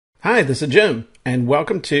Hi, this is Jim, and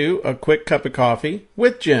welcome to A Quick Cup of Coffee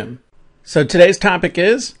with Jim. So today's topic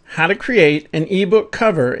is how to create an ebook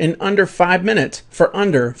cover in under 5 minutes for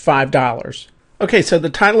under $5. Okay, so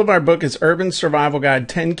the title of our book is Urban Survival Guide,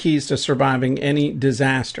 10 Keys to Surviving Any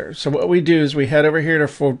Disaster. So what we do is we head over here to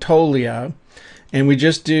Fotolia, and we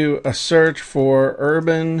just do a search for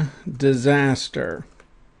urban disaster,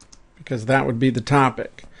 because that would be the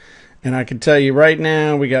topic. And I can tell you right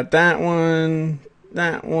now, we got that one,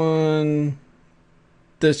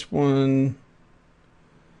 this one.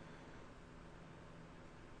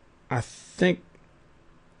 I think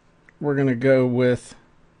we're going to go with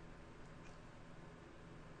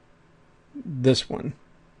this one.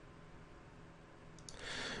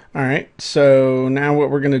 All right, so now what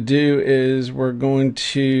we're going to do is we're going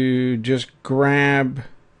to just grab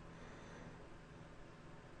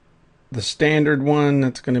the standard one.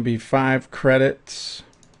 That's going to be 5 credits.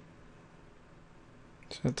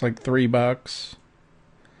 So it's like $3.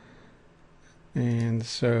 And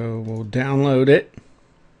so we'll download it.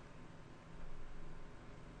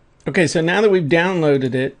 Okay, so now that we've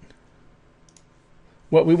downloaded it,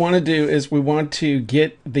 what we want to do is we want to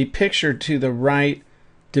get the picture to the right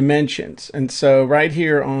dimensions. And so right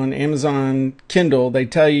here on Amazon Kindle, they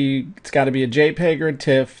tell you it's got to be a JPEG or a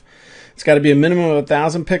TIFF. It's got to be a minimum of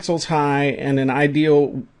 1,000 pixels high and an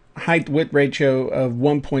ideal height-width ratio of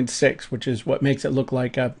 1.6, which is what makes it look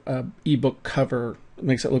like a ebook cover,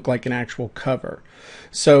 makes it look like an actual cover.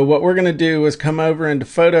 So what we're going to do is come over into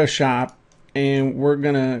Photoshop, and we're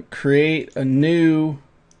going to create a new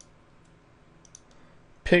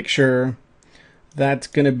picture that's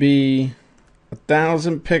going to be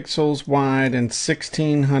 1,000 pixels wide and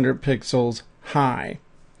 1,600 pixels high.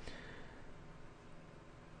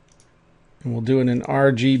 And we'll do it in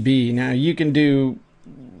RGB. Now you can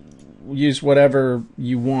use whatever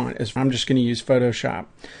you want. I'm just going to use Photoshop.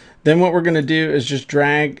 Then what we're going to do is just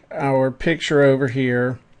drag our picture over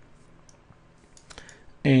here,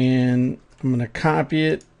 and I'm going to copy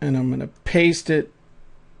it and I'm going to paste it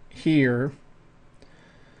here,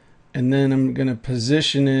 and then I'm going to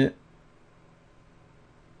position it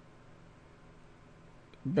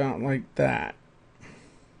about like that.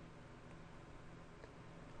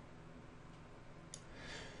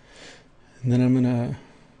 And then I'm going to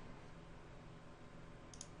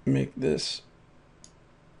make this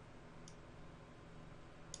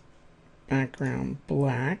background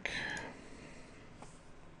black.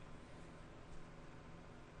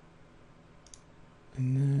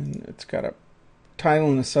 And then it's got a title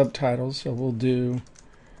and a subtitle, so we'll do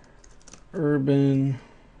Urban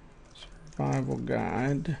Survival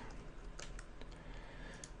Guide.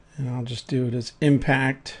 And I'll just do it as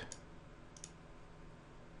Impact.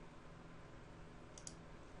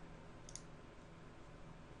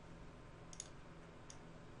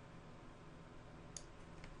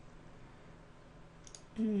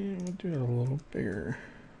 And we'll do it a little bigger.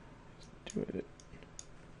 Let's do it.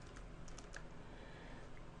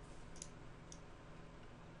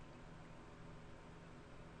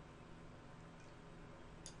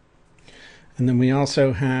 And then we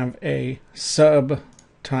also have a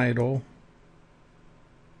subtitle.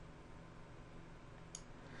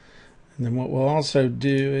 And then what we'll also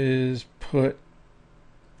do is put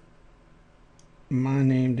my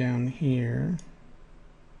name down here.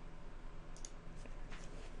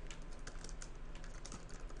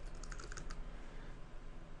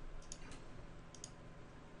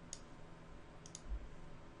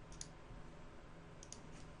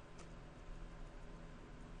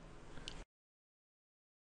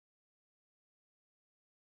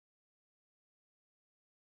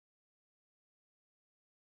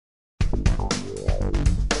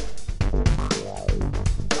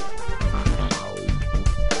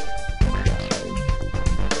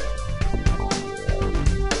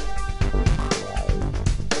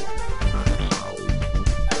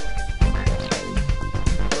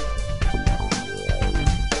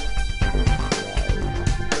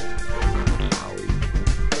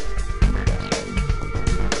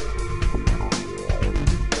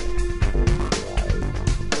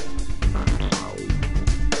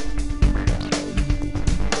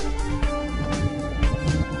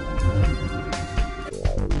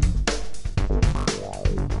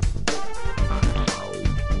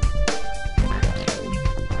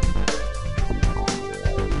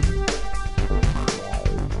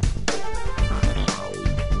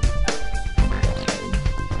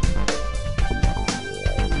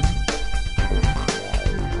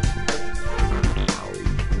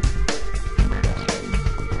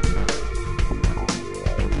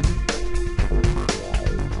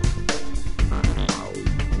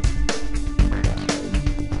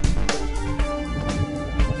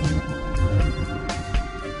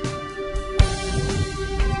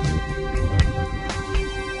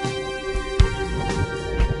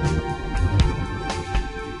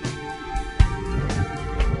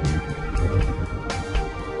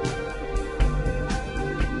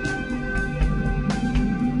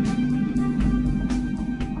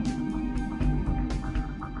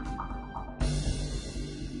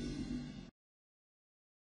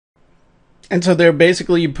 And so there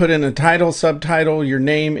basically you put in a title, subtitle, your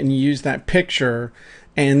name, and you use that picture.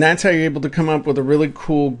 And that's how you're able to come up with a really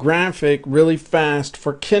cool graphic really fast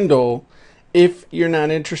for Kindle if you're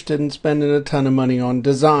not interested in spending a ton of money on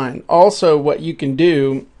design. Also, what you can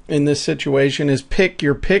do in this situation is pick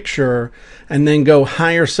your picture and then go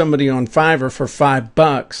hire somebody on Fiverr for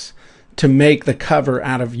 $5 to make the cover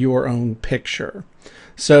out of your own picture.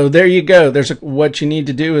 So there you go. What you need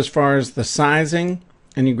to do as far as the sizing,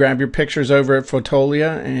 and you grab your pictures over at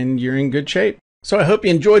Fotolia and you're in good shape. So I hope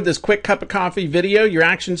you enjoyed this quick cup of coffee video. Your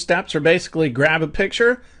action steps are basically grab a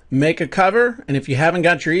picture, make a cover, and if you haven't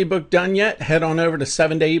got your ebook done yet, head on over to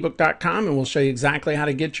 7dayebook.com and we'll show you exactly how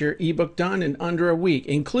to get your ebook done in under a week,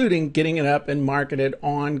 including getting it up and marketed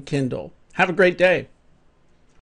on Kindle. Have a great day.